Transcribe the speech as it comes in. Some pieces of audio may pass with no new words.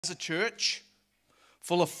As a church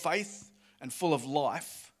full of faith and full of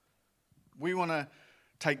life, we want to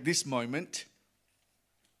take this moment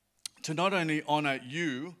to not only honor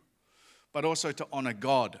you, but also to honor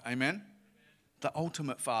God. Amen? The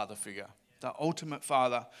ultimate father figure, the ultimate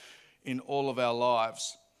father in all of our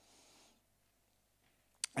lives.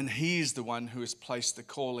 And he is the one who has placed the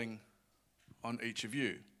calling on each of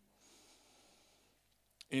you.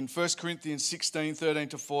 In 1 Corinthians 16, 13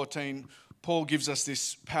 to 14, Paul gives us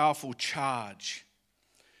this powerful charge.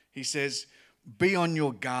 He says, be on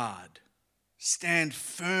your guard. Stand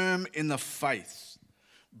firm in the faith.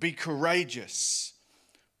 Be courageous.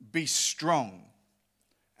 Be strong.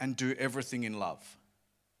 And do everything in love.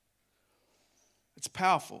 It's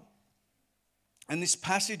powerful. And this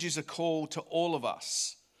passage is a call to all of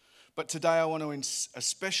us. But today I want to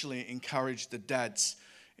especially encourage the dads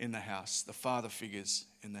in the house, the father figures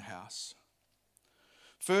in the house.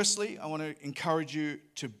 Firstly, I want to encourage you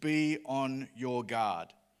to be on your guard.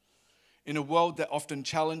 In a world that often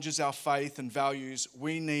challenges our faith and values,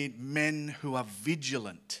 we need men who are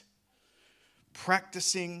vigilant,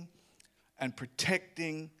 practicing and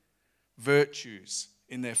protecting virtues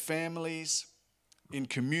in their families, in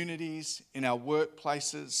communities, in our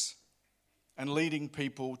workplaces, and leading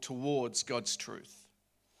people towards God's truth.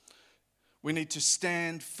 We need to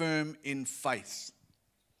stand firm in faith.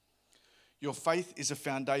 Your faith is a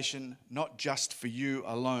foundation not just for you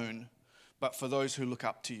alone, but for those who look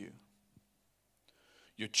up to you.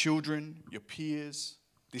 Your children, your peers,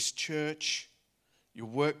 this church, your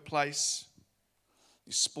workplace,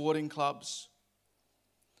 your sporting clubs.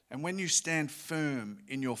 And when you stand firm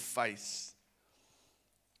in your faith,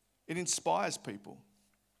 it inspires people.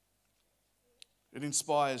 It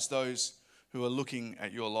inspires those who are looking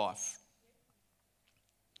at your life.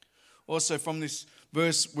 Also, from this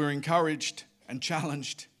verse, we're encouraged and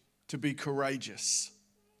challenged to be courageous.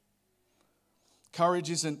 Courage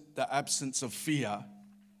isn't the absence of fear.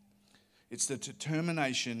 It's the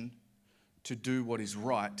determination to do what is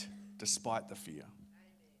right despite the fear.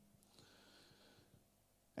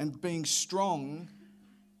 And being strong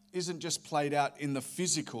isn't just played out in the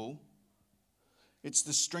physical. It's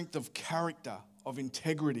the strength of character, of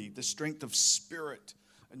integrity, the strength of spirit,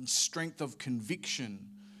 and strength of conviction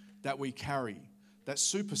that we carry that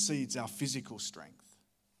supersedes our physical strength.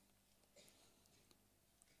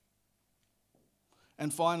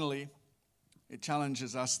 And finally, it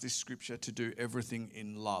challenges us, this scripture, to do everything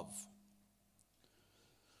in love.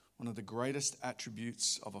 One of the greatest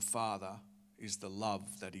attributes of a father is the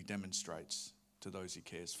love that he demonstrates to those he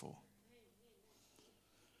cares for.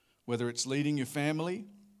 Whether it's leading your family,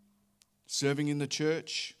 serving in the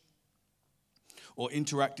church, or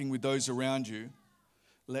interacting with those around you,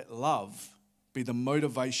 let love be the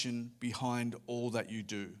motivation behind all that you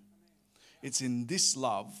do. It's in this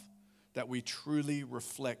love that we truly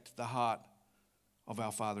reflect the heart of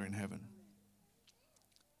our Father in heaven.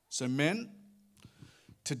 So men,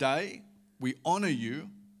 today we honor you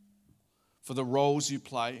for the roles you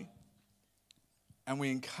play, and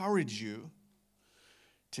we encourage you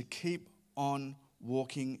to keep on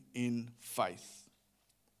walking in faith,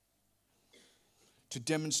 to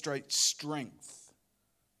demonstrate strength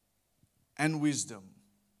and wisdom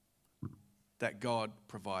that God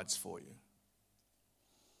provides for you.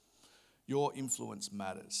 Your influence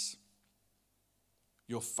matters.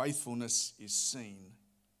 Your faithfulness is seen,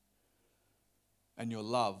 and your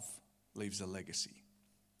love leaves a legacy.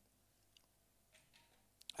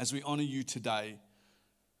 As we honor you today,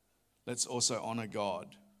 let's also honor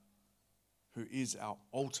God, who is our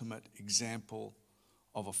ultimate example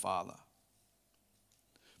of a father.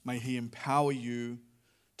 May he empower you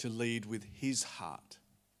to lead with his heart,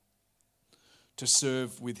 to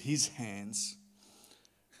serve with his hands,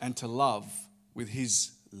 and to love with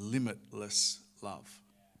his limitless love.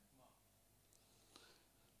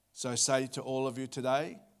 So say to all of you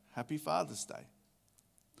today, Happy Father's Day.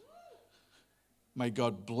 May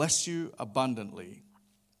God bless you abundantly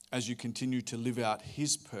as you continue to live out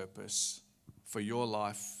his purpose for your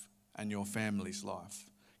life and your family's life.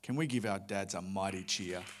 Can we give our dads a mighty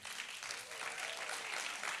cheer?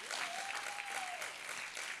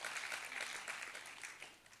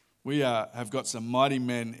 We have got some mighty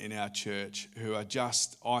men in our church who are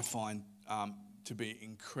just, I find, to be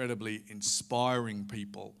incredibly inspiring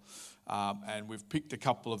people. And we've picked a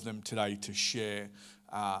couple of them today to share.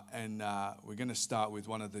 And we're going to start with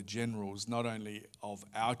one of the generals, not only of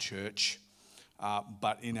our church,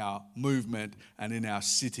 but in our movement and in our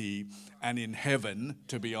city and in heaven,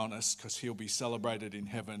 to be honest, because he'll be celebrated in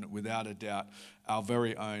heaven without a doubt. Our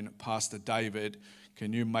very own Pastor David.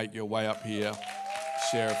 Can you make your way up here?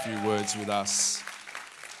 Share a few words with us.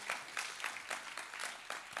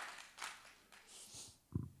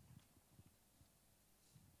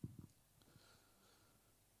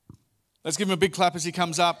 Let's give him a big clap as he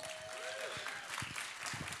comes up.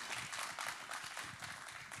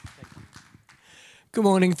 Good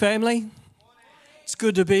morning, family. It's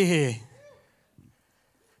good to be here.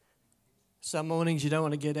 Some mornings you don't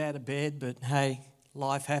want to get out of bed, but hey,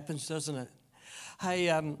 life happens, doesn't it?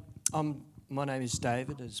 Hey, my name is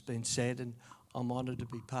David, as has been said, and I'm honoured to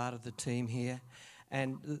be part of the team here.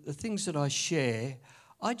 And the things that I share,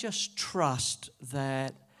 I just trust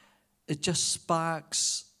that it just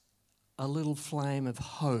sparks a little flame of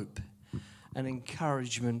hope and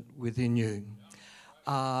encouragement within you.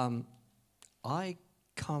 I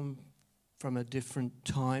come from a different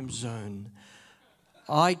time zone.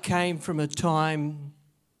 I came from a time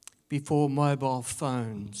before mobile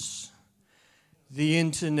phones, the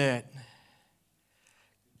internet,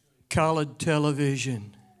 coloured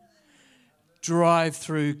television,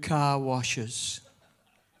 drive-through car washes.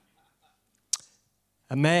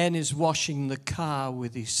 A man is washing the car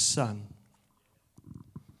with his son.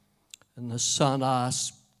 And the son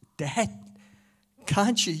asks, "Dad,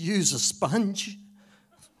 can't you use a sponge?"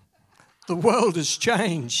 The world has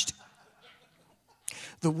changed.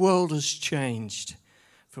 The world has changed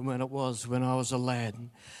from when it was when I was a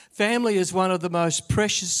lad. Family is one of the most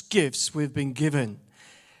precious gifts we've been given.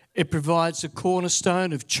 It provides the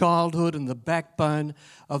cornerstone of childhood and the backbone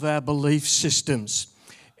of our belief systems.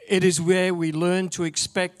 It is where we learn to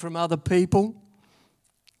expect from other people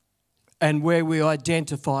and where we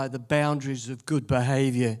identify the boundaries of good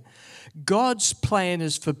behaviour. God's plan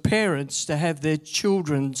is for parents to have their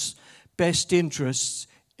children's best interests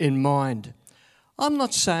in mind. I'm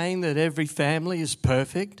not saying that every family is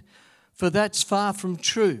perfect, for that's far from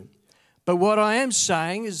true. But what I am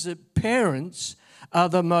saying is that parents are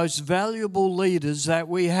the most valuable leaders that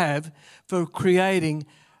we have for creating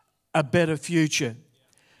a better future.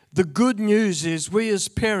 The good news is we as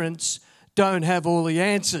parents don't have all the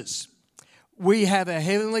answers. We have a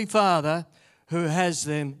Heavenly Father who has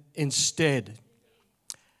them instead.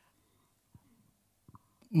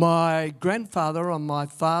 My grandfather on my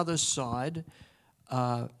father's side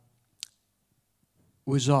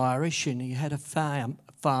was Irish, and he had a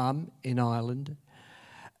farm in Ireland.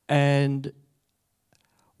 And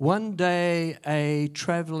one day a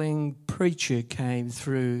travelling preacher came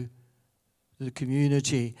through the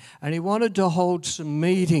community, and he wanted to hold some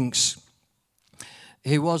meetings.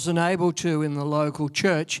 He wasn't able to in the local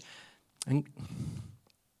church, and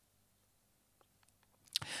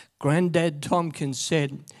Granddad Tompkins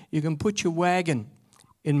said, "You can put your wagon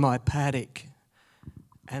in my paddock."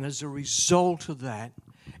 And as a result of that,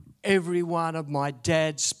 every one of my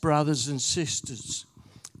dad's brothers and sisters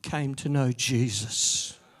came to know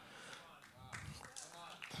Jesus.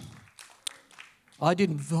 I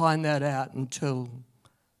didn't find that out until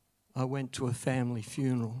I went to a family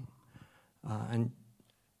funeral. And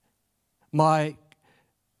my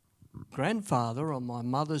grandfather on my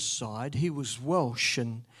mother's side, he was Welsh,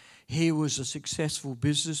 and he was a successful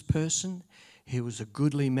business person. He was a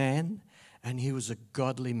goodly man, and he was a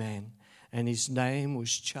godly man. And his name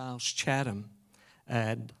was Charles Chatham.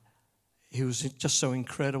 And he was just so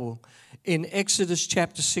incredible. In Exodus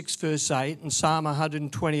chapter 6, verse 8, and Psalm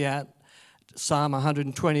 128,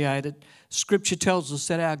 Scripture tells us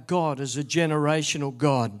that our God is a generational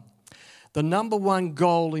God. The number one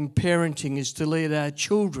goal in parenting is to lead our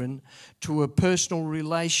children to a personal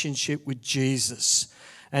relationship with Jesus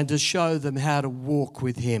and to show them how to walk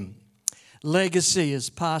with Him. Legacy, as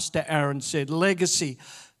Pastor Aaron said, legacy.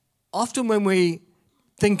 Often when we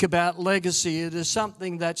think about legacy, it is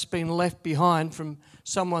something that's been left behind from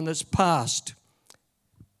someone that's passed,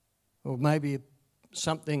 or maybe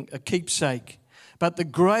a keepsake. But the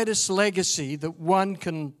greatest legacy that one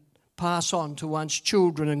can pass on to one's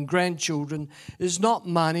children and grandchildren is not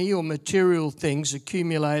money or material things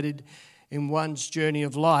accumulated in one's journey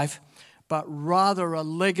of life, but rather a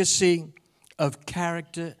legacy of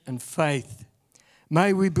character and faith.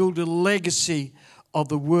 May we build a legacy of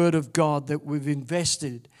the Word of God that we've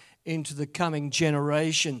invested into the coming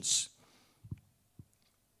generations.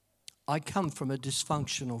 I come from a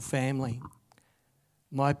dysfunctional family.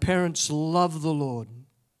 My parents love the Lord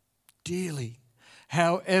dearly.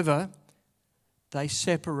 However, they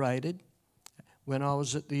separated when I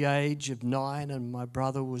was at the age of 9 and my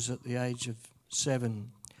brother was at the age of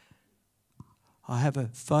 7. I have a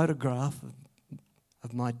photograph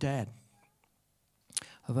of my dad.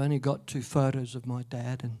 I've only got 2 photos of my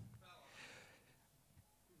dad, and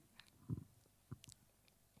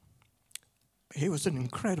he was an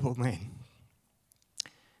incredible man.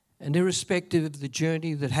 And irrespective of the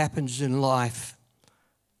journey that happens in life,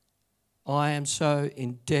 I am so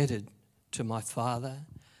indebted to my father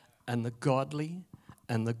and the godly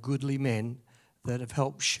and the goodly men that have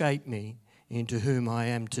helped shape me into whom I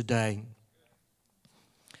am today.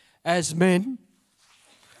 As men,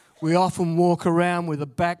 we often walk around with a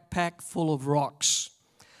backpack full of rocks.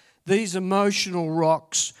 These emotional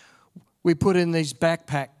rocks we put in these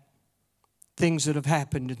backpack, things that have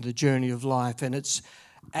happened in the journey of life, and it's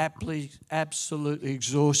absolutely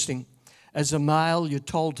exhausting. As a male, you're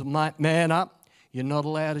told to man up. You're not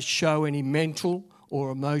allowed to show any mental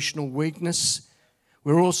or emotional weakness.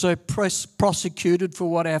 We're also prosecuted for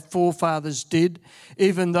what our forefathers did,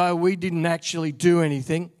 even though we didn't actually do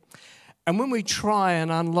anything. And when we try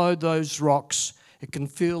and unload those rocks, it can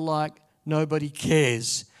feel like nobody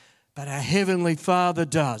cares. But our Heavenly Father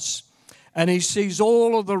does. And He sees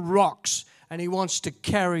all of the rocks and He wants to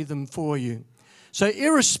carry them for you. So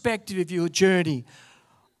irrespective of your journey,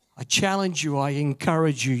 I challenge you, I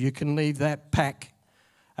encourage you, you can leave that pack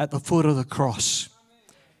at the foot of the cross.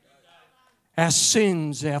 Our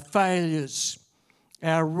sins, our failures,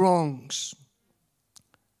 our wrongs,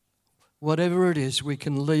 whatever it is, we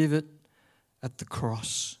can leave it at the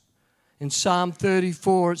cross. In Psalm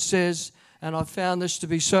 34 it says, and I found this to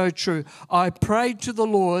be so true, I prayed to the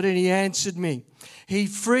Lord and He answered me. He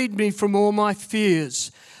freed me from all my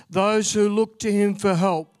fears. Those who look to Him for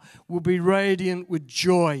help will be radiant with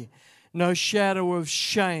joy. No shadow of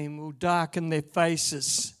shame will darken their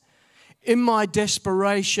faces. In my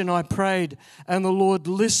desperation I prayed and the Lord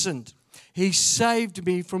listened. He saved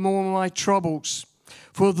me from all my troubles.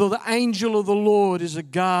 For the angel of the Lord is a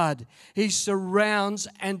guard. He surrounds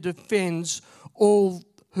and defends all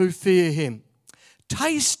who fear Him.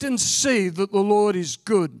 Taste and see that the Lord is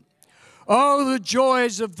good. Oh, the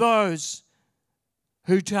joys of those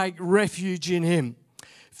who take refuge in Him.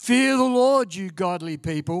 Fear the Lord, you godly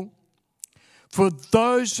people, for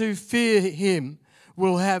those who fear Him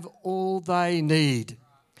will have all they need.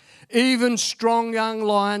 Even strong young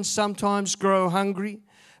lions sometimes grow hungry,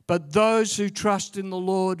 but those who trust in the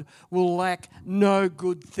Lord will lack no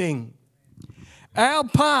good thing. Our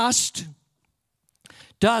past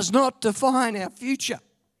does not define our future.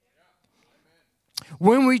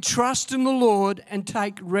 When we trust in the Lord and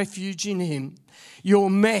take refuge in Him, your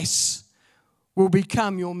mess will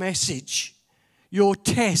become your message. Your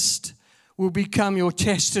test will become your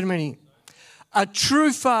testimony. A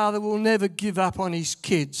true father will never give up on his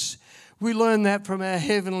kids. We learn that from our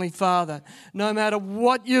Heavenly Father. No matter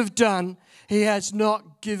what you've done, He has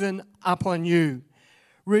not given up on you.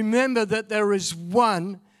 Remember that there is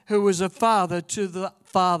one who is a father to the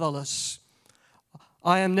fatherless.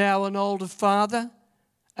 I am now an older father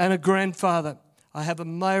and a grandfather. I have a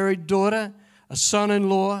married daughter, a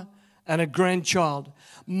son-in-law, and a grandchild.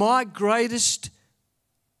 My greatest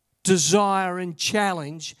desire and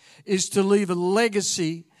challenge is to leave a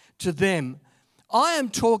legacy to them. I am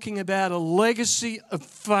talking about a legacy of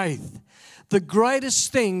faith. The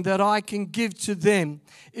greatest thing that I can give to them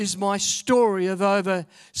is my story of over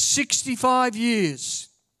 65 years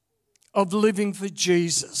of living for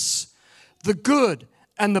Jesus. The good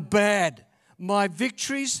and the bad, my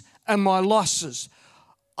victories and my losses.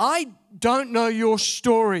 I don't know your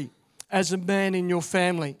story as a man in your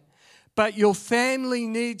family, but your family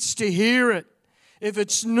needs to hear it. If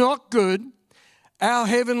it's not good, our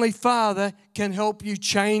Heavenly Father can help you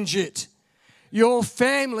change it. Your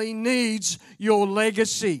family needs your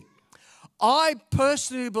legacy. I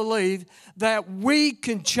personally believe that we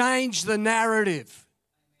can change the narrative.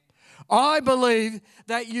 I believe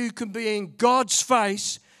that you can be in God's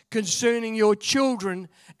face concerning your children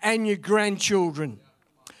and your grandchildren.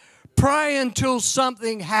 Pray until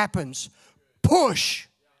something happens. Push.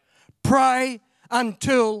 Pray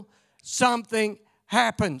until something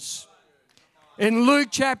happens. In Luke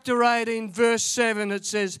chapter 18, verse 7, it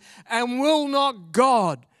says, and will not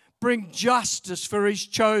God bring justice for His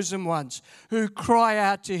chosen ones who cry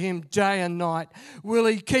out to Him day and night? Will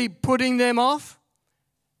He keep putting them off?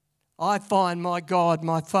 I find my God,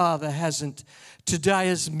 my Father, hasn't. Today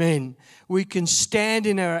as men, we can stand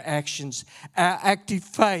in our actions. Our active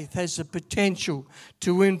faith has the potential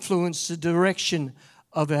to influence the direction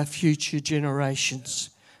of our future generations.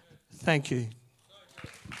 Thank you.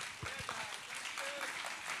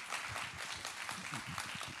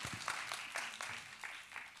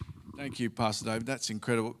 Thank you, Pastor David. That's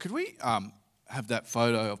incredible. Could we have that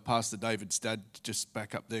photo of Pastor David's dad just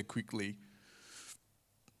back up there quickly?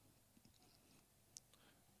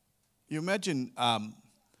 You imagine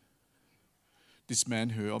this man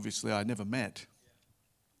who obviously I never met,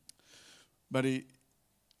 but he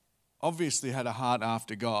obviously had a heart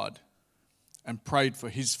after God and prayed for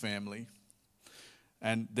his family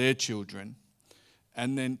and their children.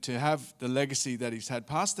 And then to have the legacy that he's had.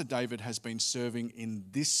 Pastor David has been serving in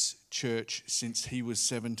this church since he was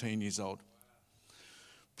 17 years old.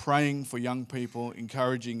 Praying for young people,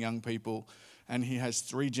 encouraging young people. And he has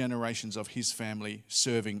 3 generations of his family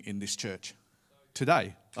serving in this church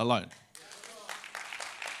today alone.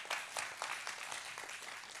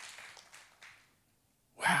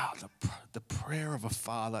 Wow, the prayer of a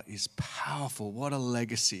father is powerful. What a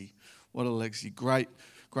legacy. What a legacy. Great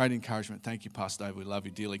encouragement. Thank you, Pastor David. We love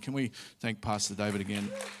you dearly. Can we thank Pastor David again?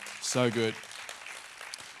 So good.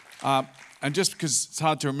 And just because it's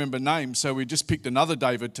hard to remember names, so we just picked another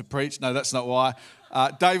David to preach. No, that's not why.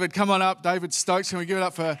 David, come on up. David Stokes. Can we give it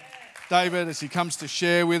up for David as he comes to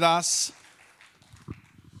share with us?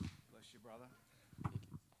 Bless you, brother.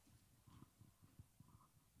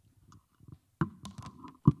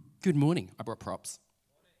 Good morning. I brought props.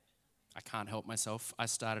 I can't help myself. I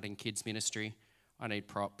started in kids ministry. I need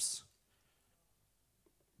props.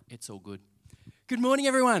 It's all good. Good morning,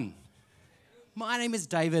 everyone. My name is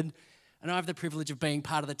David, and I have the privilege of being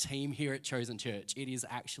part of the team here at Chosen Church. It is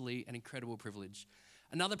actually an incredible privilege.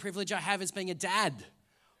 Another privilege I have is being a dad.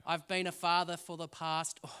 I've been a father for the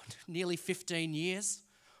past nearly 15 years.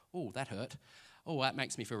 Oh, that hurt. Oh, that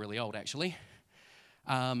makes me feel really old, actually.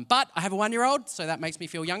 But I have a 1-year-old, so that makes me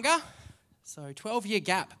feel younger. So 12-year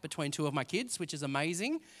gap between 2 of my kids, which is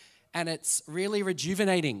amazing. And it's really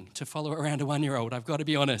rejuvenating to follow around a 1-year-old, I've got to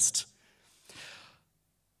be honest.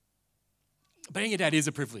 Being a dad is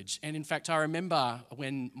a privilege. And in fact, I remember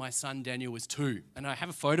when my son Daniel was 2, and I have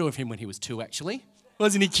a photo of him when he was 2, actually.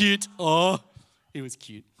 Wasn't he cute? Oh, he was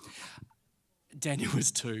cute. Daniel was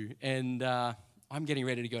 2, and I'm getting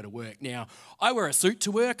ready to go to work. Now, I wear a suit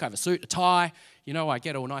to work. I have a suit, a tie. You know, I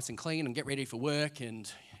get all nice and clean and get ready for work and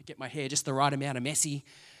get my hair just the right amount of messy.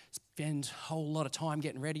 Spend a whole lot of time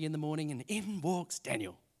getting ready in the morning, and in walks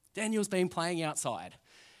Daniel. Daniel's been playing outside.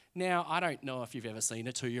 Now, I don't know if you've ever seen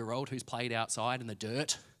a 2-year-old who's played outside in the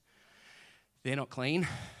dirt. They're not clean,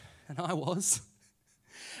 and I was.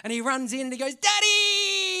 And he runs in and he goes,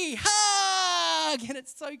 "Daddy, hug!" And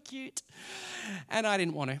it's so cute. And I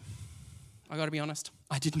didn't want to. I got to be honest,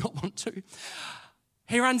 I did not want to.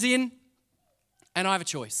 He runs in, and I have a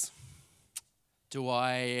choice. Do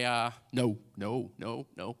I, no.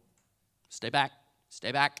 Stay back.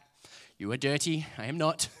 You are dirty, I am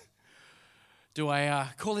not. Do I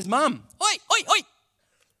call his mum? Oi!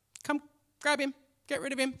 Come grab him, get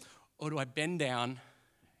rid of him. Or do I bend down,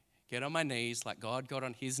 get on my knees like God got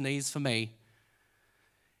on his knees for me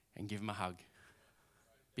and give him a hug?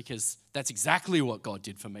 Because that's exactly what God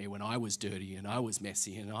did for me when I was dirty and I was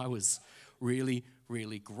messy and I was really,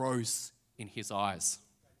 really gross in his eyes.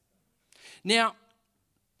 Now,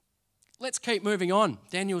 let's keep moving on.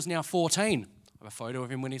 Daniel's now 14. I have a photo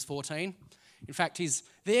of him when he's 14. In fact, he's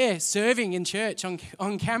there serving in church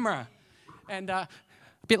on camera. And a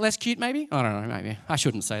bit less cute, maybe? I don't know, maybe. I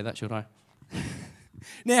shouldn't say that, should I?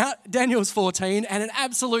 Now, Daniel's 14 and an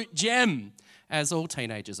absolute gem, as all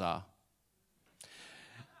teenagers are.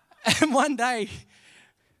 And one day,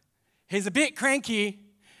 he's a bit cranky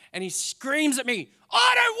and he screams at me,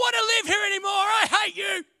 "I don't want to live here anymore, I hate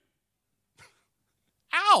you!"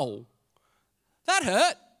 Ow! That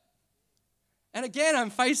hurt. And again,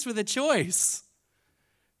 I'm faced with a choice.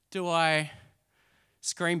 Do I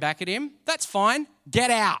scream back at him? That's fine.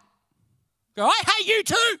 Get out. Go, "I hate you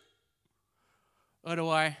too!" Or do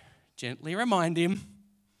I gently remind him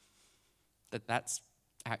that that's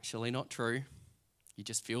actually not true? You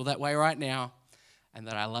just feel that way right now, and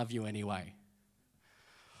that I love you anyway.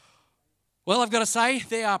 Well, I've got to say,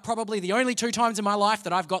 they are probably the only 2 times in my life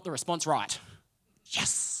that I've got the response right.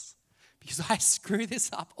 Yes! Because I screw this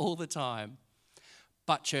up all the time.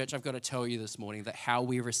 But church, I've got to tell you this morning that how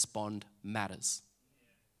we respond matters.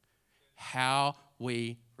 How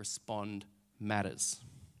we respond matters.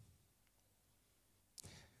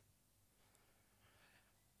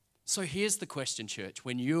 So here's the question, church.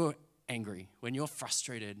 When you're angry, when you're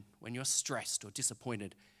frustrated, when you're stressed or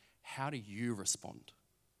disappointed, how do you respond?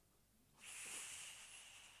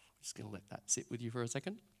 I'm just going to let that sit with you for a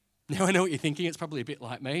second. Now I know what you're thinking. It's probably a bit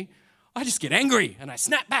like me. I just get angry and I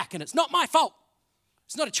snap back and it's not my fault.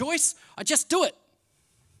 It's not a choice. I just do it.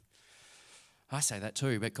 I say that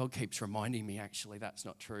too, but God keeps reminding me actually that's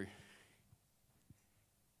not true.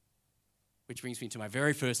 Which brings me to my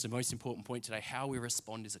very first and most important point today. How we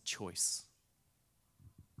respond is a choice.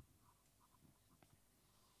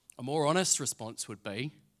 A more honest response would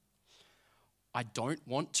be, I don't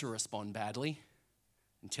want to respond badly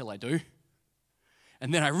until I do.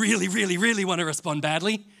 And then I really, really, really want to respond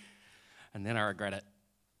badly. And then I regret it.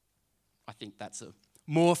 I think that's a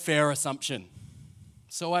more fair assumption.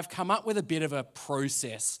 So I've come up with a bit of a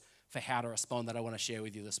process for how to respond that I want to share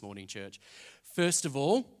with you this morning, church. First of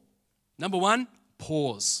all, number one,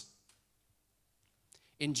 pause.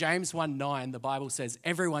 In James 1:9, the Bible says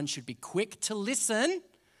everyone should be quick to listen,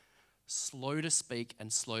 slow to speak,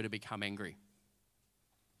 and slow to become angry.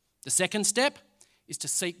 The second step is to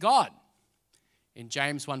seek God. In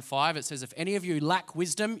James 1:5, it says, if any of you lack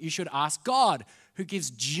wisdom, you should ask God, who gives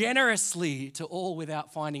generously to all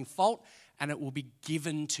without finding fault, and it will be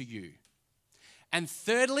given to you. And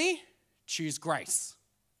thirdly, choose grace.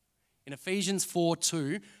 In Ephesians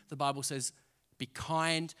 4:2, the Bible says, be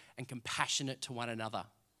kind and compassionate to one another,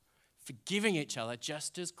 forgiving each other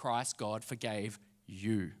just as Christ God forgave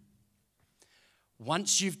you.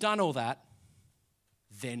 Once you've done all that,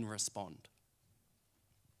 then respond.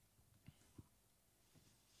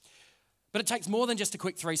 But it takes more than just a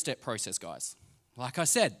quick 3-step process, guys. Like I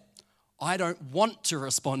said, I don't want to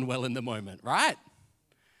respond well in the moment, right?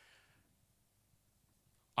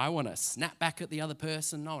 I want to snap back at the other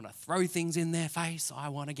person. I want to throw things in their face. I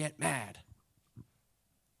want to get mad.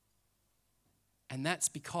 And that's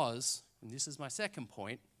because, and this is my second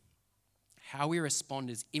point, how we respond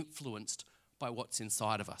is influenced by what's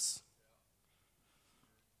inside of us.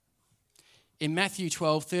 In Matthew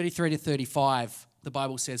 12:33-35, the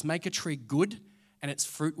Bible says, make a tree good and its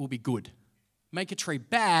fruit will be good. Make a tree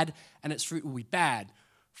bad and its fruit will be bad.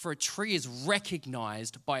 For a tree is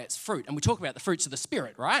recognized by its fruit. And we talk about the fruits of the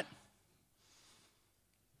Spirit, right?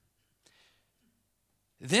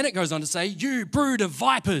 Then it goes on to say, you brood of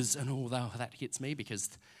vipers. And although that hits me because,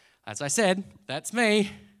 as I said, that's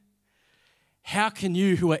me. How can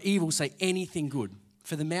you who are evil say anything good?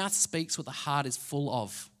 For the mouth speaks what the heart is full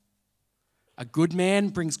of. A good man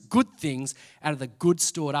brings good things out of the good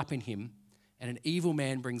stored up in him, and an evil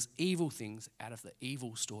man brings evil things out of the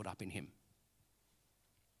evil stored up in him.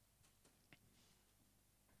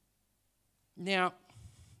 Now,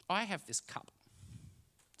 I have this cup.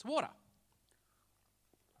 It's water.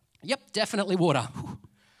 Yep, definitely water.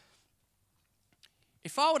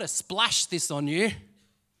 If I were to splash this on you,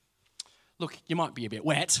 look, you might be a bit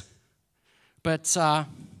wet, but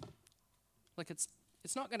look,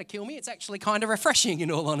 it's not going to kill me. It's actually kind of refreshing,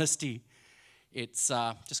 in all honesty. It's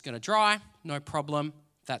just going to dry, no problem.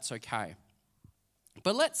 That's okay.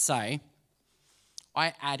 But let's say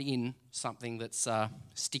I add in something that's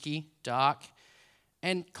sticky, dark,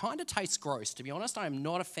 and kind of tastes gross. To be honest, I am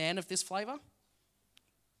not a fan of this flavour.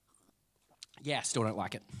 Yeah, still don't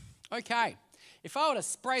like it. Okay, if I were to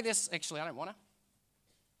spray this, actually I don't want to.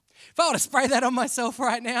 If I were to spray that on myself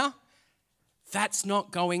right now, that's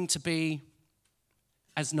not going to be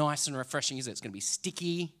as nice and refreshing as it. It's going to be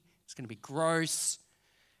sticky, it's going to be gross,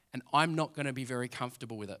 and I'm not going to be very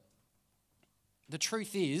comfortable with it. The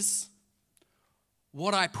truth is,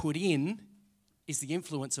 what I put in is the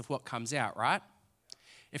influence of what comes out, right?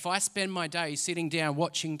 If I spend my day sitting down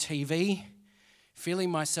watching TV,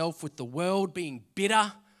 feeling myself with the world, being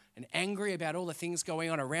bitter and angry about all the things going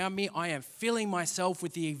on around me, I am filling myself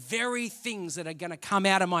with the very things that are going to come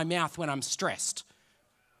out of my mouth when I'm stressed.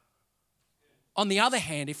 On the other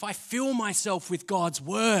hand, if I fill myself with God's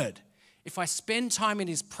word, if I spend time in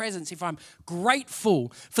his presence, if I'm grateful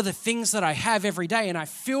for the things that I have every day and I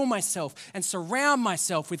fill myself and surround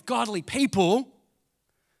myself with godly people,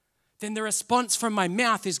 then the response from my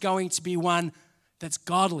mouth is going to be one that's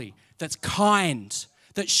godly, that's kind,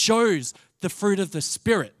 that shows the fruit of the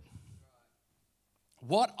Spirit.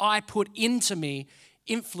 What I put into me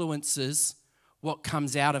influences what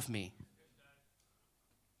comes out of me.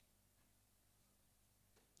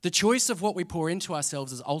 The choice of what we pour into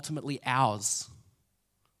ourselves is ultimately ours.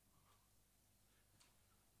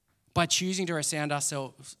 By choosing to surround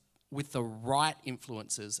ourselves with the right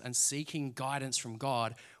influences and seeking guidance from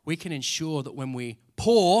God, we can ensure that when we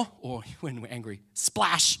pour, or when we're angry,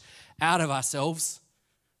 splash out of ourselves,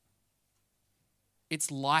 it's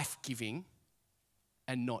life-giving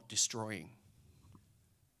and not destroying.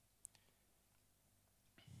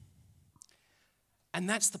 And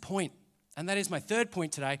that's the point. And that is my third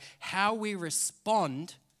point today. How we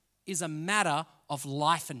respond is a matter of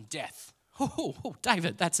life and death. Oh,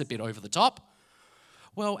 David, that's a bit over the top.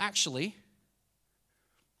 Well, actually,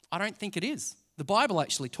 I don't think it is. The Bible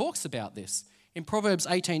actually talks about this. In Proverbs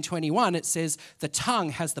 18:21, it says, the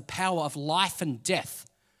tongue has the power of life and death,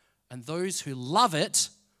 and those who love it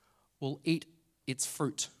will eat its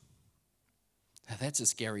fruit. Now, that's a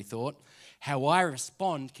scary thought. How I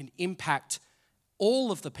respond can impact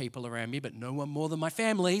all of the people around me, but no one more than my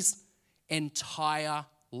family's entire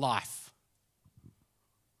life.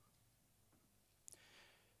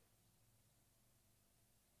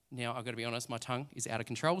 Now, I've got to be honest, my tongue is out of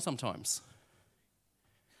control sometimes.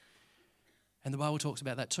 And the Bible talks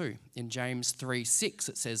about that too. In James 3:6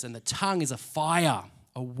 it says, "And the tongue is a fire,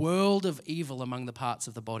 a world of evil among the parts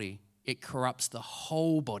of the body. It corrupts the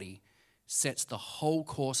whole body, sets the whole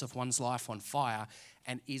course of one's life on fire,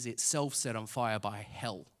 and is itself set on fire by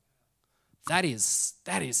hell." That is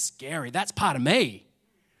scary. That's part of me.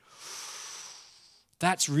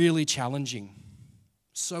 That's really challenging.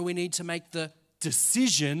 So we need to make the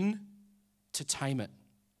decision to tame it.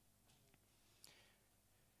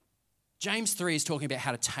 James 3 is talking about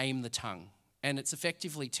how to tame the tongue, and it's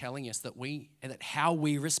effectively telling us that how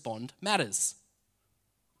we respond matters.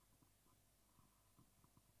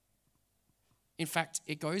 In fact,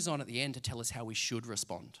 it goes on at the end to tell us how we should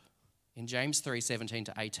respond. In James 3:17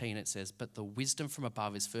 to 18 it says, "But the wisdom from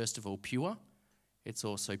above is first of all pure. It's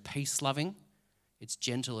also peace-loving. It's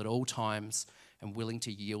gentle at all times and willing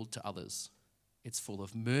to yield to others. It's full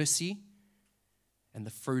of mercy and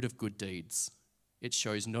the fruit of good deeds. It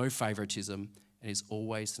shows no favoritism and is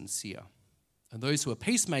always sincere. And those who are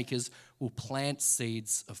peacemakers will plant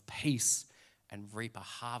seeds of peace and reap a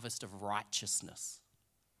harvest of righteousness."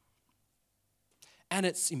 And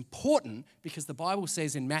it's important because the Bible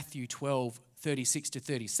says in Matthew 12:36 to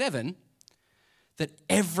 37, that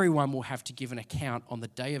everyone will have to give an account on the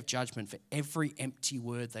day of judgment for every empty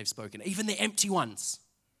word they've spoken, even the empty ones.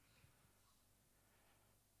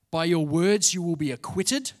 "By your words you will be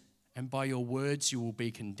acquitted, and by your words you will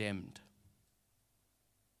be condemned."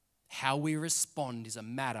 How we respond is a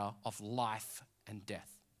matter of life and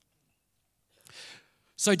death.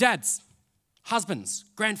 So dads, husbands,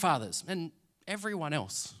 grandfathers, and everyone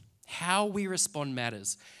else, how we respond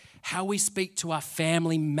matters. How we speak to our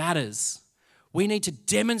family matters. We need to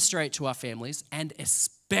demonstrate to our families, and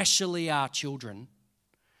especially our children,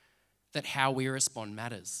 that how we respond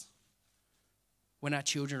matters. When our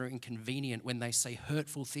children are inconvenient, when they say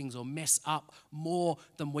hurtful things or mess up more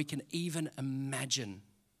than we can even imagine,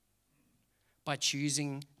 by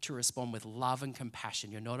choosing to respond with love and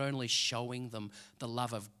compassion, you're not only showing them the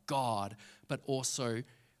love of God, but also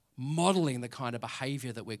modeling the kind of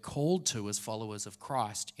behavior that we're called to as followers of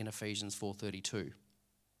Christ in Ephesians 4:32.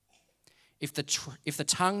 If the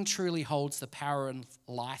tongue truly holds the power of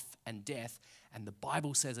life and death, and the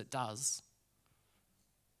Bible says it does,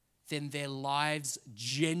 then their lives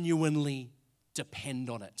genuinely depend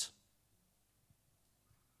on it.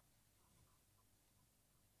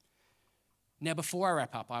 Now, before I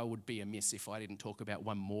wrap up, I would be amiss if I didn't talk about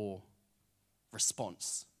one more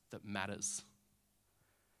response that matters.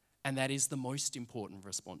 And that is the most important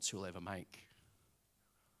response you'll ever make.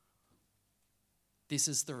 This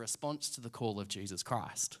is the response to the call of Jesus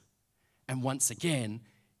Christ. And once again,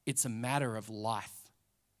 it's a matter of life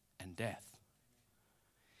and death.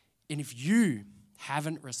 And if you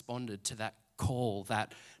haven't responded to that call,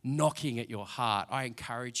 that knocking at your heart, I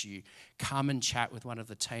encourage you, come and chat with one of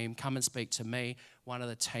the team. Come and speak to me, one of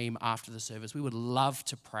the team after the service. We would love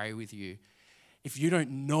to pray with you. If you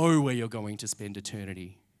don't know where you're going to spend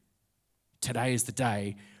eternity, today is the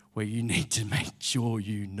day where you need to make sure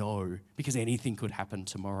you know, because anything could happen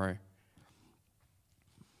tomorrow.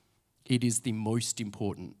 It is the most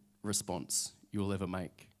important response you'll ever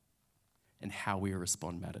make, and how we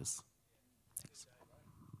respond matters. Thanks.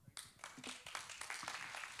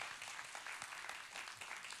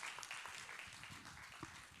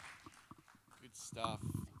 Good stuff.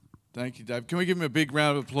 Thank you, Dave. Can we give him a big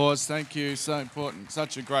round of applause? Thank you. So important.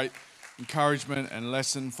 Such a great encouragement and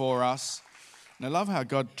lesson for us. And I love how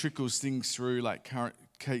God trickles things through,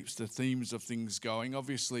 keeps the themes of things going.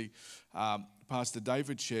 Obviously, Pastor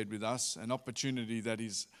David shared with us an opportunity that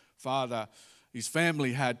his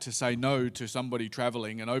family had to say no to somebody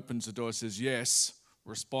traveling, and opens the door, says yes,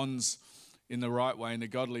 responds in the right way, in a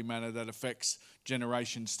godly manner that affects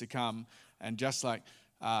generations to come. And just like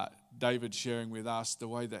David sharing with us, the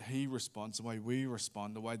way that he responds, the way we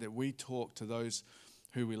respond, the way that we talk to those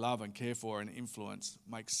who we love and care for and influence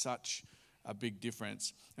makes such a big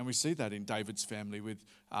difference. And we see that in David's family with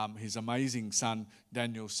his amazing son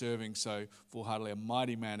Daniel serving so full-heartedly, a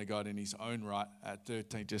mighty man of God in his own right at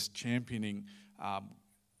 13, just championing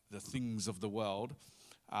the things of the world,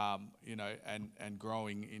 and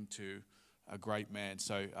growing into a great man.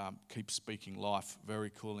 So keep speaking life. Very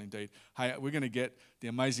cool indeed. Hey, we're going to get the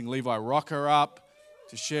amazing Levi Rocker up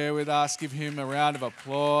to share with us. Give him a round of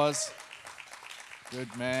applause.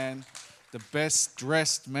 Good man. The best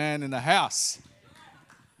dressed man in the house.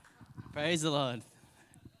 Praise the Lord.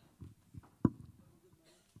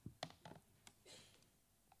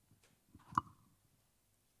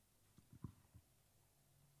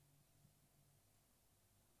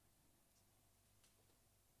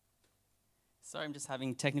 Sorry, I'm just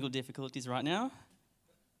having technical difficulties right now.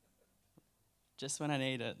 Just when I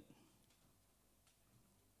need it.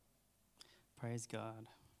 Praise God.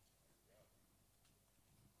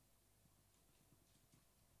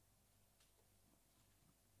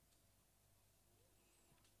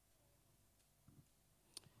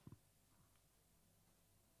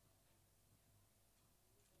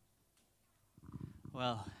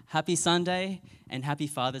 Well, happy Sunday and happy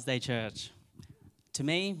Father's Day, church. To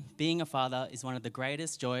me, being a father is one of the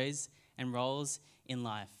greatest joys and roles in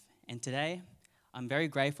life. And today, I'm very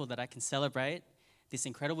grateful that I can celebrate this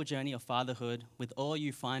incredible journey of fatherhood with all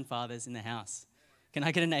you fine fathers in the house. Can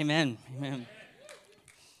I get an amen? Amen.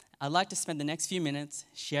 I'd like to spend the next few minutes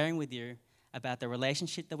sharing with you about the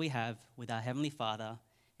relationship that we have with our Heavenly Father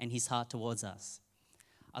and His heart towards us.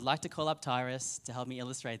 I'd like to call up Tyrus to help me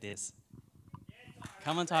illustrate this.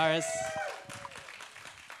 Come on, Tyrus.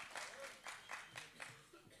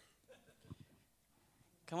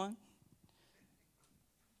 Come on.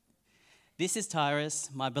 This is Tyrus,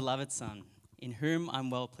 my beloved son, in whom I'm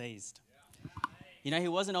well pleased. You know, he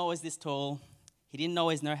wasn't always this tall. He didn't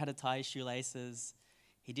always know how to tie his shoelaces.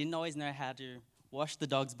 He didn't always know how to wash the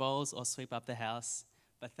dog's bowls or sweep up the house.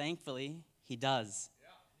 But thankfully, he does.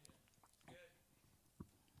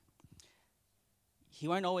 He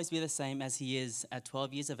won't always be the same as he is at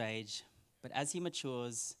 12 years of age, but as he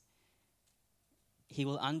matures, he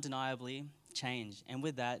will undeniably change. And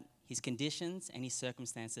with that, his conditions and his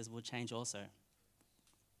circumstances will change also.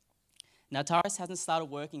 Now, Tyrus hasn't started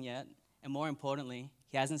working yet, and more importantly,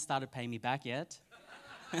 he hasn't started paying me back yet.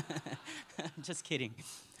 Just kidding.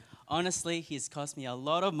 Honestly, he's cost me a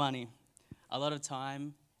lot of money, a lot of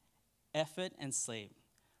time, effort, and sleep.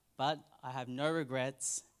 But I have no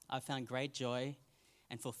regrets. I've found great joy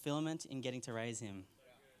and fulfillment in getting to raise him.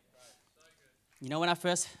 You know, when I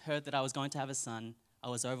first heard that I was going to have a son, I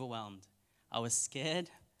was overwhelmed. I was scared,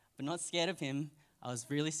 but not scared of him. I was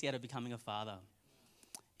really scared of becoming a father.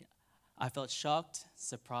 I felt shocked,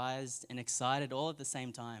 surprised, and excited all at the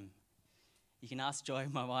same time. You can ask Joy,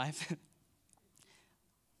 my wife.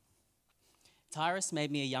 Tyrus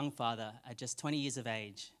made me a young father at just 20 years of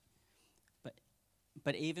age.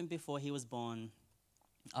 But even before he was born,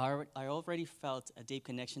 I already felt a deep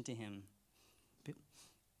connection to him.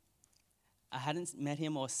 I hadn't met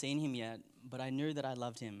him or seen him yet, but I knew that I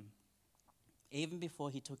loved him. Even before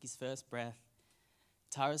he took his first breath,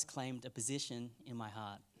 Tyrus claimed a position in my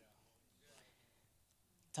heart.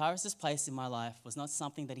 Tyrus's place in my life was not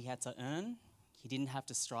something that he had to earn. He didn't have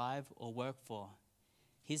to strive or work for.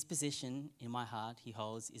 His position in my heart he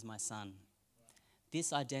holds is my son.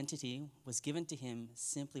 This identity was given to him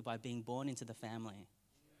simply by being born into the family.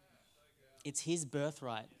 It's his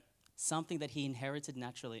birthright, something that he inherited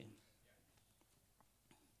naturally.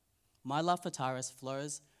 My love for Tyrus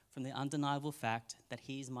flows from the undeniable fact that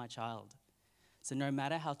he is my child. So no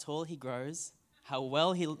matter how tall he grows, how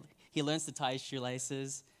well he learns to tie his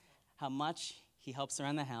shoelaces, how much he helps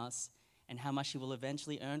around the house, and how much he will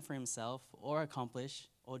eventually earn for himself or accomplish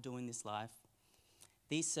or do in this life,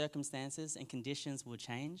 these circumstances and conditions will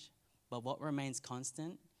change, but what remains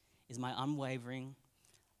constant is my unwavering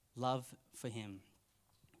love for him.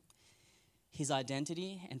 His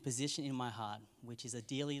identity and position in my heart, which is a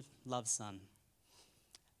dearly loved son.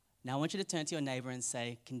 Now I want you to turn to your neighbor and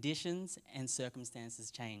say, conditions and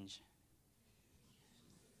circumstances change.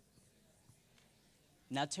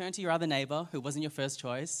 Now turn to your other neighbor who wasn't your first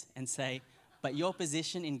choice and say, but your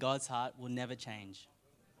position in God's heart will never change.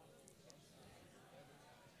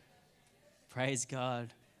 Praise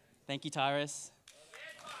God. Thank you, Tyrus.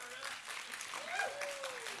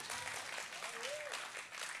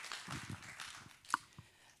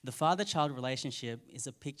 The father-child relationship is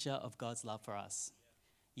a picture of God's love for us.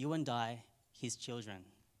 You and I, his children.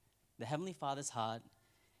 The Heavenly Father's heart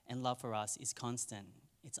and love for us is constant.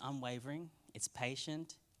 It's unwavering, it's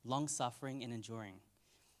patient, long-suffering, and enduring.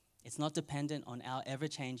 It's not dependent on our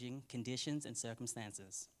ever-changing conditions and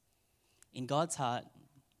circumstances. In God's heart,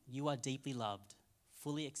 you are deeply loved,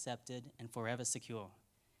 fully accepted, and forever secure.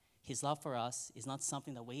 His love for us is not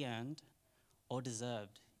something that we earned or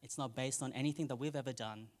deserved. It's not based on anything that we've ever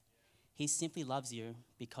done. He simply loves you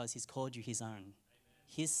because he's called you his own,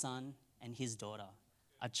 his son and his daughter,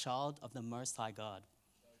 a child of the Most High God.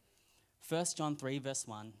 1 John 3 verse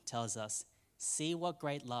 1 tells us, see what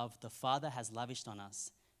great love the Father has lavished on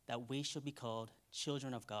us, that we should be called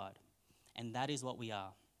children of God. And that is what we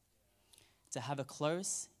are. To have a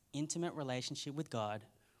close, intimate relationship with God,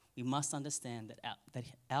 we must understand that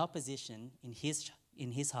our position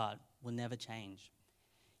in his heart will never change.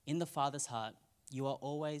 In the Father's heart, you are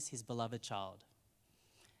always his beloved child.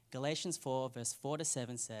 Galatians 4 verse 4 to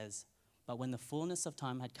 7 says, but when the fullness of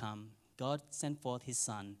time had come, God sent forth his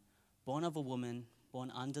son, born of a woman,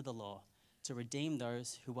 born under the law, to redeem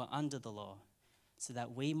those who were under the law, so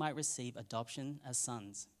that we might receive adoption as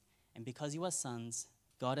sons. And because you are sons,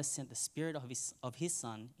 God has sent the Spirit of his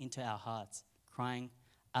Son into our hearts, crying,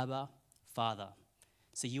 Abba, Father.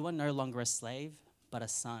 So you are no longer a slave, but a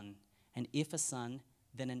son. And if a son,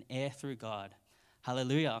 then an heir through God.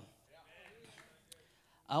 Hallelujah.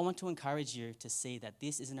 I want to encourage you to see that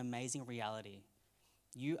this is an amazing reality.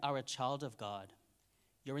 You are a child of God.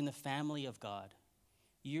 You're in the family of God.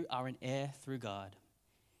 You are an heir through God.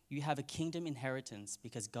 You have a kingdom inheritance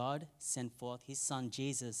because God sent forth his Son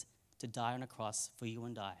Jesus to die on a cross for you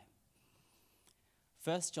and I.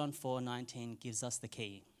 1 John 4:19 gives us the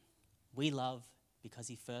key. We love because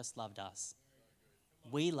he first loved us.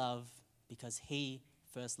 We love because he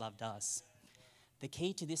first loved us. The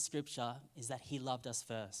key to this scripture is that he loved us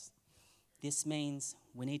first. This means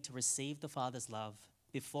we need to receive the Father's love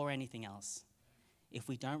before anything else. If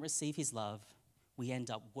we don't receive his love, we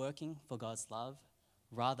end up working for God's love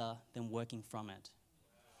rather than working from it.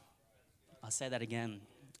 I'll say that again.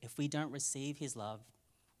 If we don't receive his love,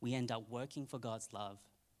 we end up working for God's love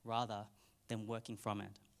rather than working from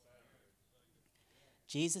it.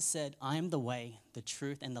 Jesus said, I am the way, the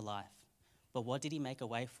truth, and the life. But what did he make a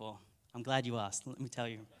way for? I'm glad you asked. Let me tell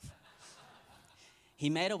you. He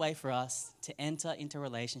made a way for us to enter into a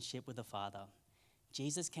relationship with the Father.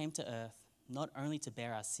 Jesus came to earth not only to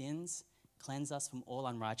bear our sins, cleanse us from all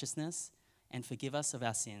unrighteousness, and forgive us of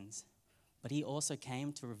our sins, but he also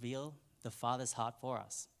came to reveal the Father's heart for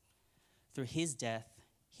us. Through his death,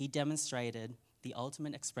 he demonstrated the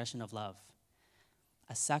ultimate expression of love,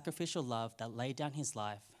 a sacrificial love that laid down his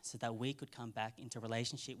life so that we could come back into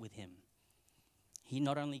relationship with him. He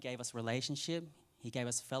not only gave us relationship, he gave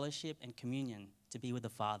us fellowship and communion to be with the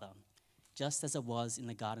Father, just as it was in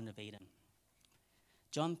the Garden of Eden.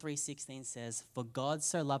 John 3:16 says, For God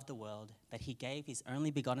so loved the world that he gave his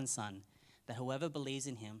only begotten Son, that whoever believes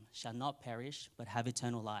in him shall not perish but have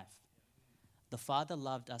eternal life. The Father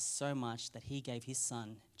loved us so much that he gave his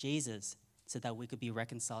Son, Jesus, so that we could be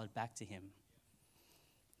reconciled back to him.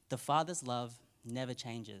 The Father's love never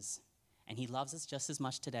changes, and he loves us just as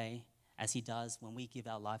much today as he does when we give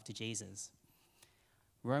our life to Jesus.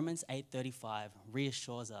 Romans 8:35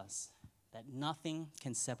 reassures us that nothing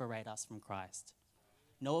can separate us from Christ.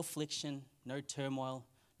 No affliction, no turmoil,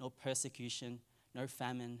 no persecution, no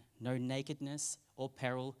famine, no nakedness or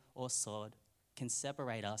peril or sword can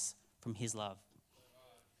separate us from his love.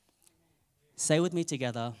 Say with me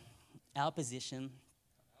together, our position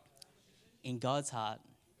in God's heart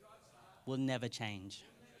will never change.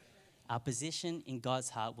 Our position in God's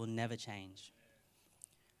heart will never change.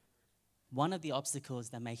 One of the obstacles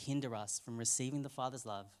that may hinder us from receiving the Father's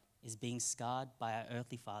love is being scarred by our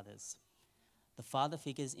earthly fathers, the father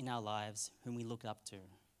figures in our lives whom we look up to.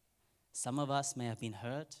 Some of us may have been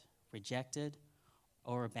hurt, rejected,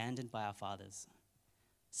 or abandoned by our fathers.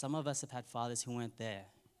 Some of us have had fathers who weren't there,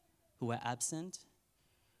 who were absent,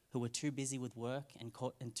 who were too busy with work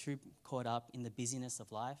and too caught up in the busyness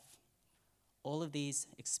of life. All of these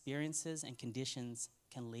experiences and conditions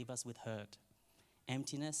can leave us with hurt,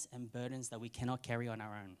 emptiness, and burdens that we cannot carry on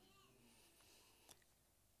our own.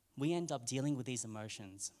 We end up dealing with these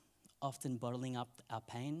emotions, often bottling up our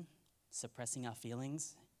pain, suppressing our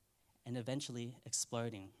feelings, and eventually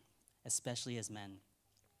exploding, especially as men.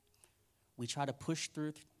 We try to push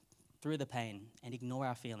through the pain and ignore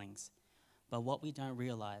our feelings, but what we don't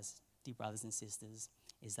realize, dear brothers and sisters,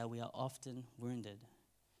 is that we are often wounded.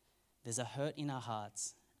 There's a hurt in our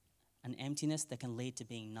hearts, an emptiness that can lead to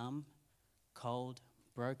being numb, cold,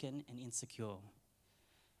 broken, and insecure.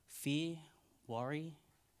 Fear, worry,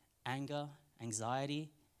 anger, anxiety,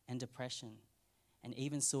 and depression, and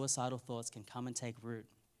even suicidal thoughts can come and take root.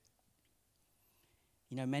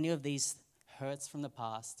 You know, many of these hurts from the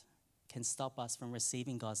past can stop us from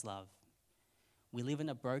receiving God's love. We live in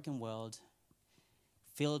a broken world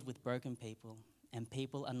filled with broken people, and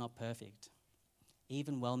people are not perfect,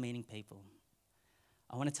 even well-meaning people.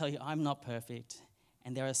 I want to tell you, I'm not perfect,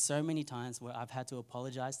 and there are so many times where I've had to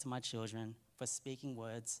apologize to my children for speaking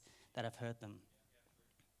words that have hurt them.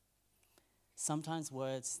 Sometimes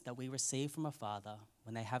words that we receive from a father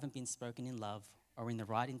when they haven't been spoken in love or in the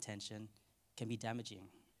right intention can be damaging.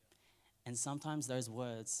 And sometimes those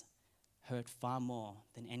words hurt far more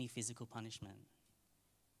than any physical punishment.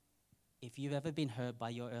 If you've ever been hurt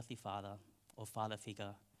by your earthly father or father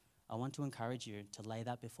figure, I want to encourage you to lay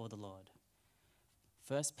that before the Lord.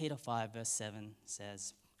 1 Peter 5 verse 7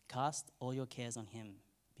 says, Cast all your cares on him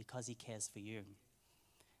because he cares for you.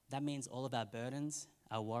 That means all of our burdens,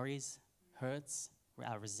 our worries, hurts,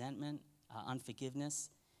 our resentment, our unforgiveness,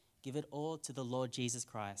 give it all to the Lord Jesus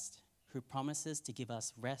Christ, who promises to give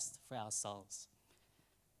us rest for our souls.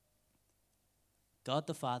 God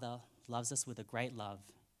the Father loves us with a great love.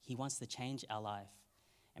 He wants to change our life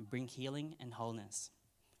and bring healing and wholeness.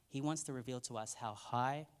 He wants to reveal to us how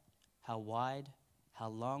high, how wide, how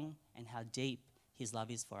long, and how deep his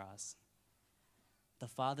love is for us. The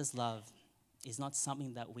Father's love is not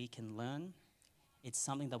something that we can learn. It's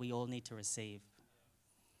something that we all need to receive.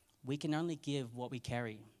 We can only give what we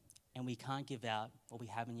carry, and we can't give out what we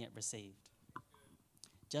haven't yet received.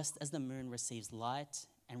 Just as the moon receives light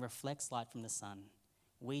and reflects light from the sun,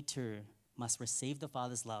 we too must receive the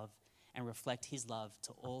Father's love and reflect his love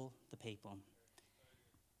to all the people.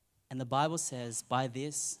 And the Bible says, by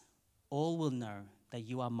this, all will know that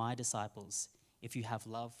you are my disciples if you have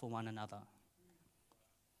love for one another.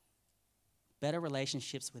 Better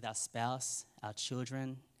relationships with our spouse, our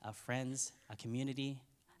children, our friends, our community,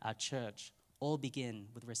 our church, all begin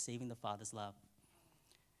with receiving the Father's love.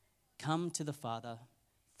 Come to the Father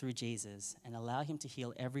through Jesus and allow him to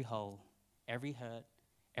heal every hole, every hurt,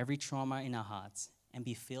 every trauma in our hearts, and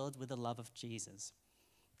be filled with the love of Jesus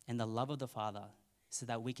and the love of the Father so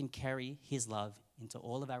that we can carry his love into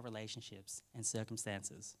all of our relationships and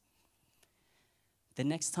circumstances. The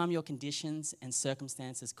next time your conditions and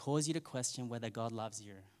circumstances cause you to question whether God loves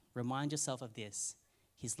you, remind yourself of this: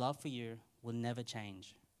 his love for you will never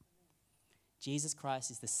change. Jesus Christ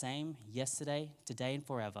is the same yesterday, today, and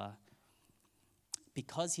forever.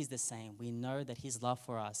 Because he's the same, we know that his love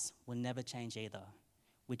for us will never change either,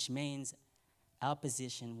 which means our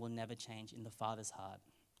position will never change in the Father's heart.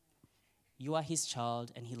 You are his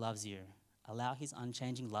child and he loves you. Allow his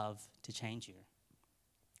unchanging love to change you.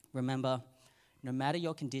 Remember, no matter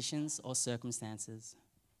your conditions or circumstances,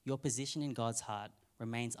 your position in God's heart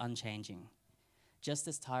remains unchanging. Just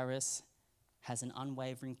as Tyrus has an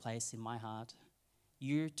unwavering place in my heart,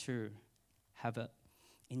 you too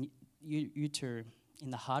in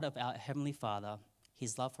the heart of our Heavenly Father,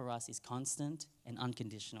 his love for us is constant and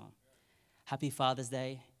unconditional. Happy Father's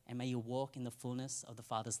Day, and may you walk in the fullness of the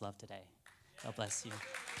Father's love today. God bless you.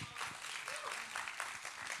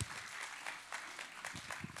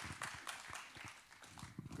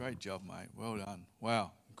 Great job, mate. Well done.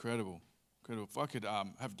 Wow, incredible. Incredible. If I could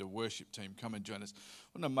have the worship team come and join us.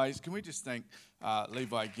 What an amazing. Can we just thank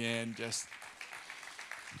Levi again? Just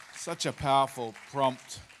such a powerful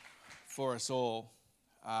prompt for us all.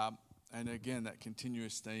 And again, that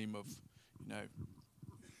continuous theme of,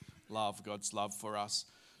 love, God's love for us.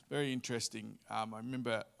 Very interesting. I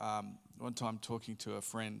remember one time talking to a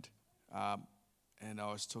friend, and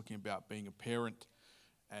I was talking about being a parent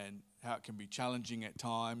and how it can be challenging at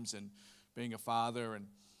times, and being a father.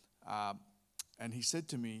 And he said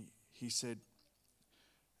to me,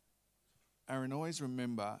 Aaron, always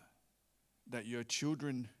remember that your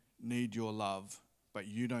children need your love, but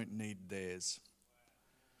you don't need theirs.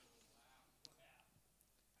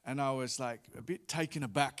 And I was like a bit taken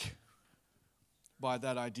aback by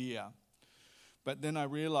that idea. But then I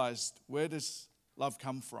realized, where does love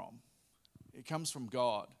come from? It comes from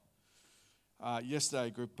God. Yesterday,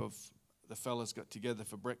 a group of the fellas got together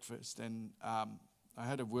for breakfast, and I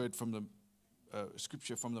had a word from the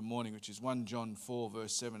scripture from the morning, which is 1 John 4,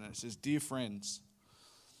 verse 7. And it says, "Dear friends,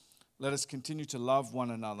 let us continue to love one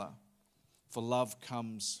another, for love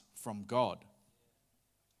comes from God.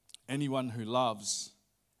 Anyone who loves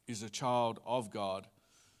is a child of God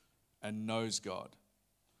and knows God.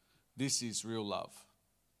 This is real love.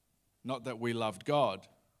 Not that we loved God,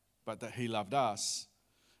 but that he loved us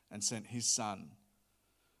and sent his Son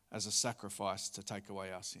as a sacrifice to take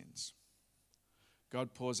away our sins."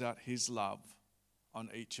 God pours out his love on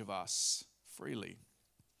each of us freely.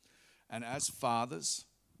 And as fathers,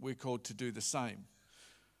 we're called to do the same.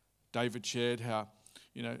 David shared how,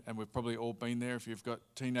 and we've probably all been there, if you've got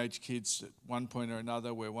teenage kids at one point or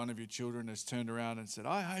another where one of your children has turned around and said,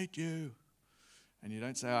 "I hate you." And you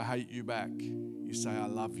don't say, "I hate you" back. You say, "I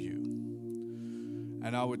love you."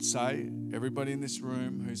 And I would say everybody in this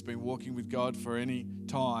room who's been walking with God for any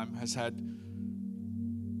time has had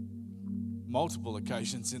multiple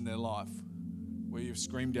occasions in their life where you've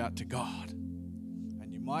screamed out to God.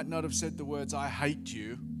 And you might not have said the words, "I hate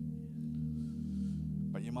you,"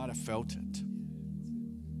 but you might have felt it.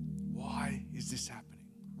 Why is this happening?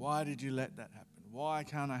 Why did you let that happen? Why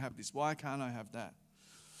can't I have this? Why can't I have that?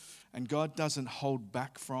 And God doesn't hold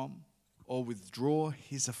back from or withdraw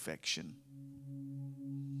his affection.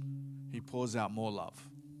 He pours out more love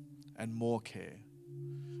and more care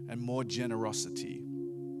and more generosity.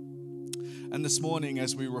 And this morning,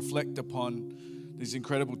 as we reflect upon these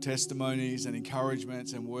incredible testimonies and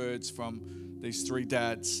encouragements and words from these three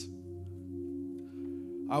dads,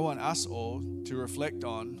 I want us all to reflect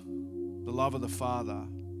on the love of the Father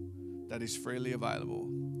that is freely available.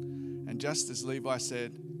 And just as Levi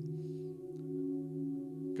said,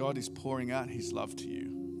 God is pouring out his love to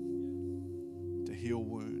you to heal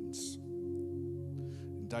wounds.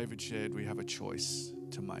 And David shared we have a choice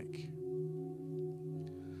to make.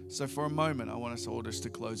 So for a moment, I want us all just to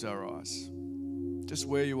close our eyes. Just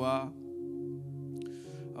where you are,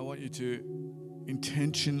 I want you to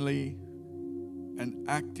intentionally and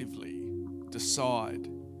actively decide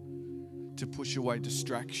to push away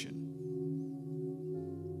distraction.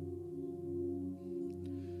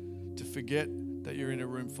 To forget that you're in a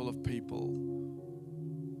room full of people.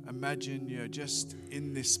 Imagine you're just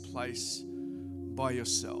in this place by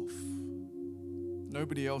yourself.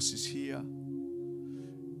 Nobody else is here.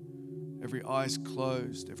 Every eye is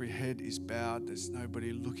closed, every head is bowed. There's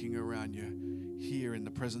nobody looking around you here in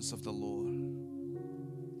the presence of the Lord.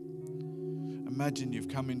 Imagine you've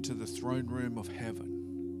come into the throne room of heaven.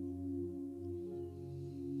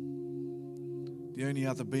 The only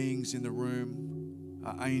other beings in the room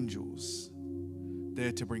are angels,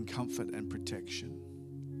 there to bring comfort and protection.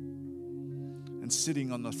 And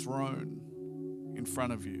sitting on the throne in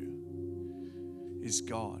front of you is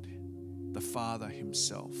God, the Father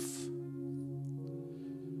himself.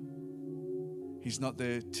 He's not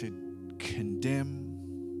there to condemn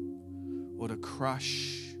or to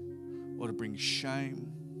crush or to bring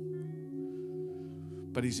shame,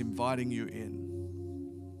 but he's inviting you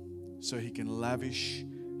in so he can lavish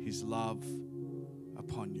his love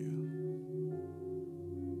upon you.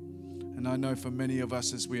 And I know for many of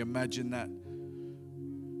us, as we imagine that,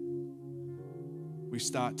 we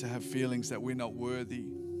start to have feelings that we're not worthy.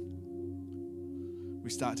 We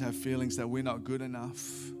start to have feelings that we're not good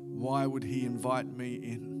enough. Why would he invite me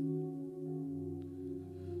in?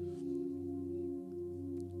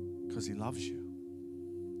 Because he loves you.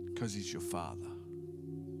 Because he's your Father.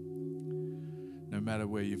 No matter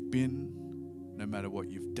where you've been, no matter what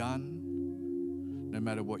you've done, no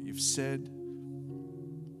matter what you've said,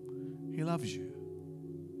 he loves you.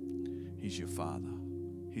 He's your Father.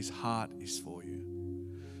 His heart is for you.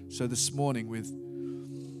 So this morning, with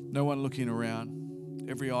no one looking around,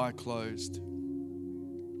 every eye closed,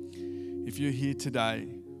 if you're here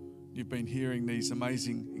today, you've been hearing these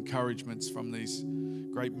amazing encouragements from these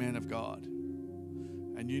great men of God,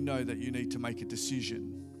 and you know that you need to make a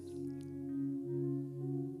decision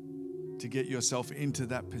to get yourself into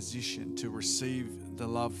that position to receive the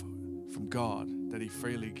love from God that he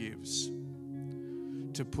freely gives,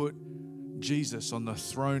 to put Jesus on the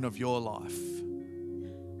throne of your life,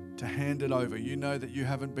 to hand it over. You know that you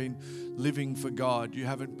haven't been living for God. You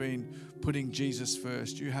haven't been putting Jesus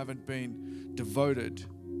first. You haven't been devoted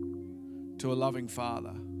to a loving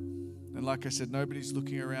Father. And like I said, nobody's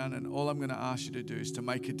looking around, and all I'm going to ask you to do is to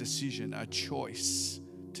make a decision, a choice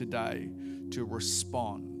today to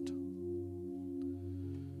respond.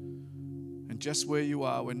 And just where you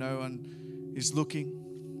are, where no one is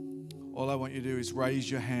looking, all I want you to do is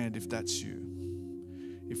raise your hand if that's you.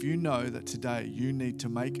 If you know that today you need to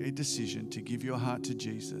make a decision to give your heart to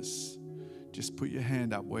Jesus, just put your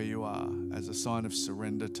hand up where you are as a sign of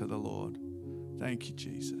surrender to the Lord. Thank you,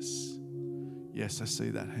 Jesus. Yes, I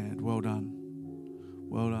see that hand. Well done.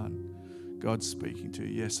 Well done. God's speaking to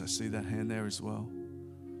you. Yes, I see that hand there as well.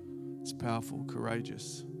 It's powerful,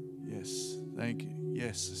 courageous. Yes, thank you.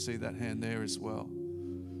 Yes, I see that hand there as well.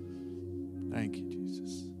 Thank you,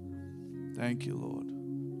 Jesus. Thank you, Lord.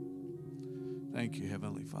 Thank you,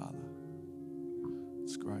 Heavenly Father.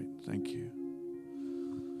 It's great. Thank you.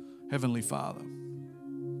 Heavenly Father,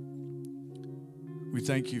 we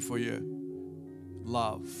thank you for your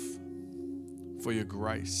love, for your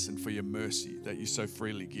grace, and for your mercy that you so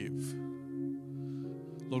freely give.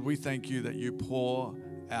 Lord, we thank you that you pour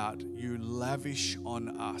out, you lavish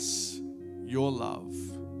on us your love,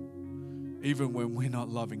 even when we're not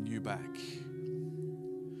loving you back.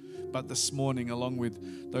 But this morning, along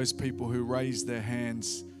with those people who raised their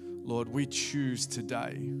hands, Lord, we choose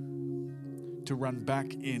today to run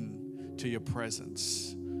back in to your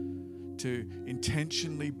presence, to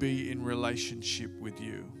intentionally be in relationship with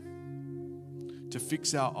you, to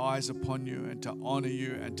fix our eyes upon you and to honor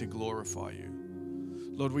you and to glorify you.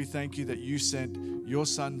 Lord, we thank you that you sent your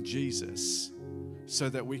Son Jesus so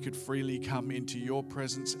that we could freely come into your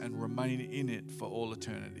presence and remain in it for all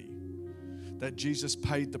eternity. That Jesus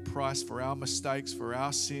paid the price for our mistakes, for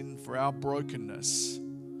our sin, for our brokenness,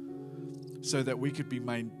 so that we could be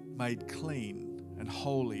made clean and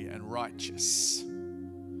holy and righteous,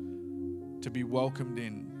 to be welcomed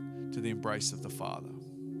in to the embrace of the Father.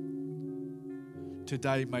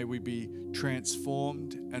 Today, may we be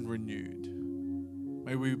transformed and renewed.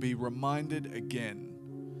 May we be reminded again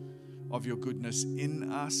of your goodness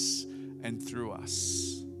in us and through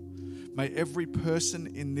us. May every person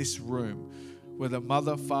in this room, whether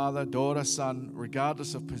mother, father, daughter, son,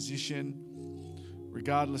 regardless of position,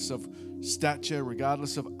 regardless of stature,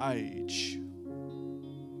 regardless of age,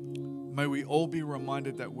 may we all be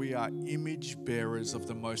reminded that we are image bearers of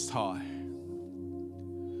the Most High,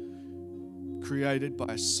 created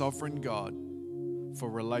by a sovereign God for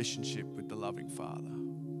relationship with the loving Father.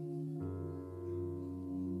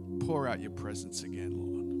 Pour out your presence again,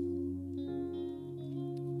 Lord.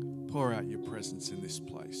 Pour out your presence in this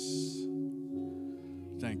place.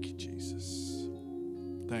 Thank you, Jesus.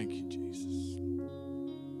 Thank you, Jesus.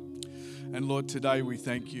 And Lord, today we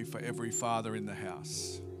thank you for every father in the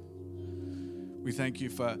house. We thank you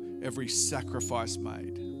for every sacrifice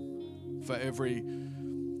made, for every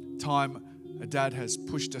time a dad has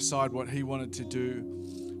pushed aside what he wanted to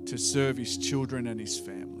do to serve his children and his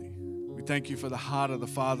family. We thank you for the heart of the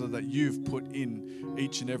Father that you've put in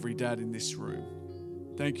each and every dad in this room.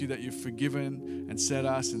 Thank you that you've forgiven and set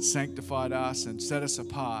us and sanctified us and set us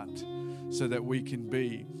apart so that we can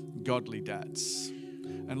be godly dads.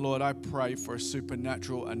 And Lord, I pray for a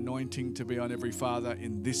supernatural anointing to be on every father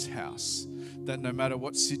in this house, that no matter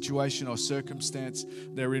what situation or circumstance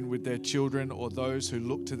they're in with their children or those who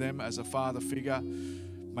look to them as a father figure,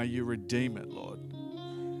 may you redeem it, Lord.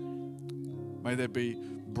 May there be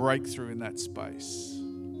breakthrough in that space,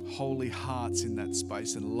 holy hearts in that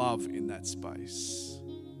space, and love in that space.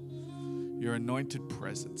 Your anointed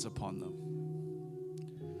presence upon them.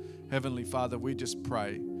 Heavenly Father, we just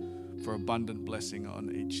pray for abundant blessing on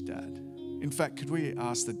each dad. In fact, could we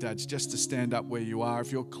ask the dads just to stand up where you are?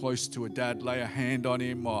 If you're close to a dad, lay a hand on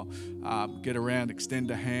him or get around, extend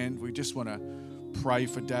a hand. We just want to pray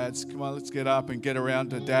for dads. Come on, let's get up and get around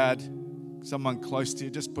to dad. Someone close to you,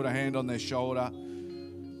 just put a hand on their shoulder.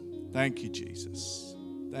 Thank you, Jesus.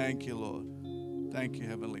 Thank you, Lord. Thank you,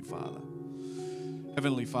 Heavenly Father.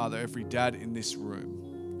 Heavenly Father, every dad in this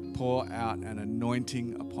room, pour out an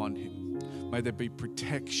anointing upon him. May there be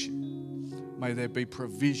protection. May there be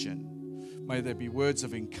provision. May there be words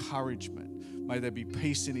of encouragement. May there be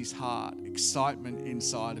peace in his heart, excitement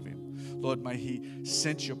inside of him. Lord, may he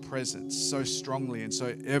sense your presence so strongly and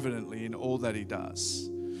so evidently in all that he does.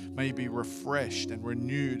 May he be refreshed and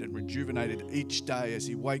renewed and rejuvenated each day as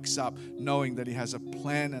he wakes up, knowing that he has a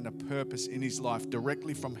plan and a purpose in his life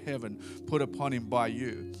directly from heaven put upon him by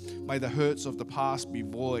you. May the hurts of the past be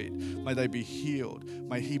void. May they be healed.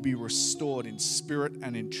 May he be restored in spirit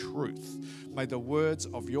and in truth. May the words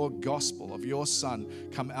of your gospel, of your Son,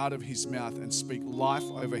 come out of his mouth and speak life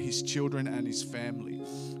over his children and his family.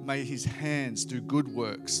 May his hands do good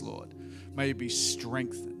works, Lord. May he be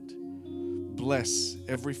strengthened. Bless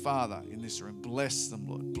every father in this room. Bless them,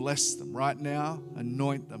 Lord. Bless them right now.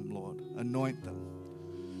 Anoint them, Lord. Anoint them.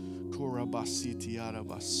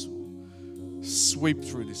 Sweep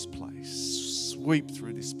through this place. Sweep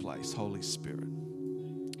through this place, Holy Spirit.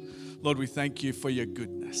 Lord, we thank you for your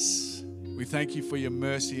goodness. We thank you for your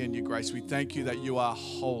mercy and your grace. We thank you that you are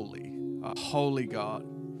holy, a holy God.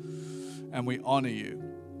 And we honor you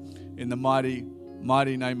in the mighty,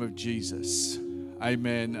 mighty name of Jesus.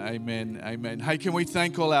 Amen, amen, amen. Hey, can we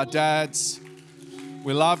thank all our dads?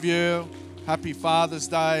 We love you. Happy Father's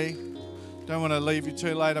Day. Don't want to leave you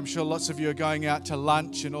too late. I'm sure lots of you are going out to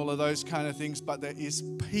lunch and all of those kind of things, but there is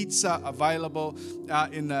pizza available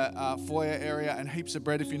out in the foyer area and heaps of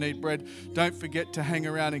bread if you need bread. Don't forget to hang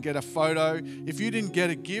around and get a photo. If you didn't get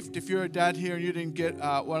a gift, if you're a dad here and you didn't get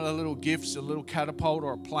one of the little gifts, a little catapult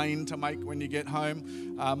or a plane to make when you get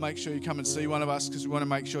home, make sure you come and see one of us because we want to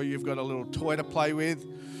make sure you've got a little toy to play with.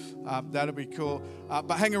 That'll be cool.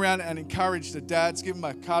 But hang around and encourage the dads. Give them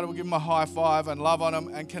a cuddle, give them a high five and love on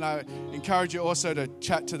them. And can I encourage you also to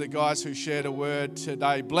chat to the guys who shared a word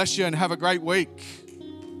today. Bless you and have a great week.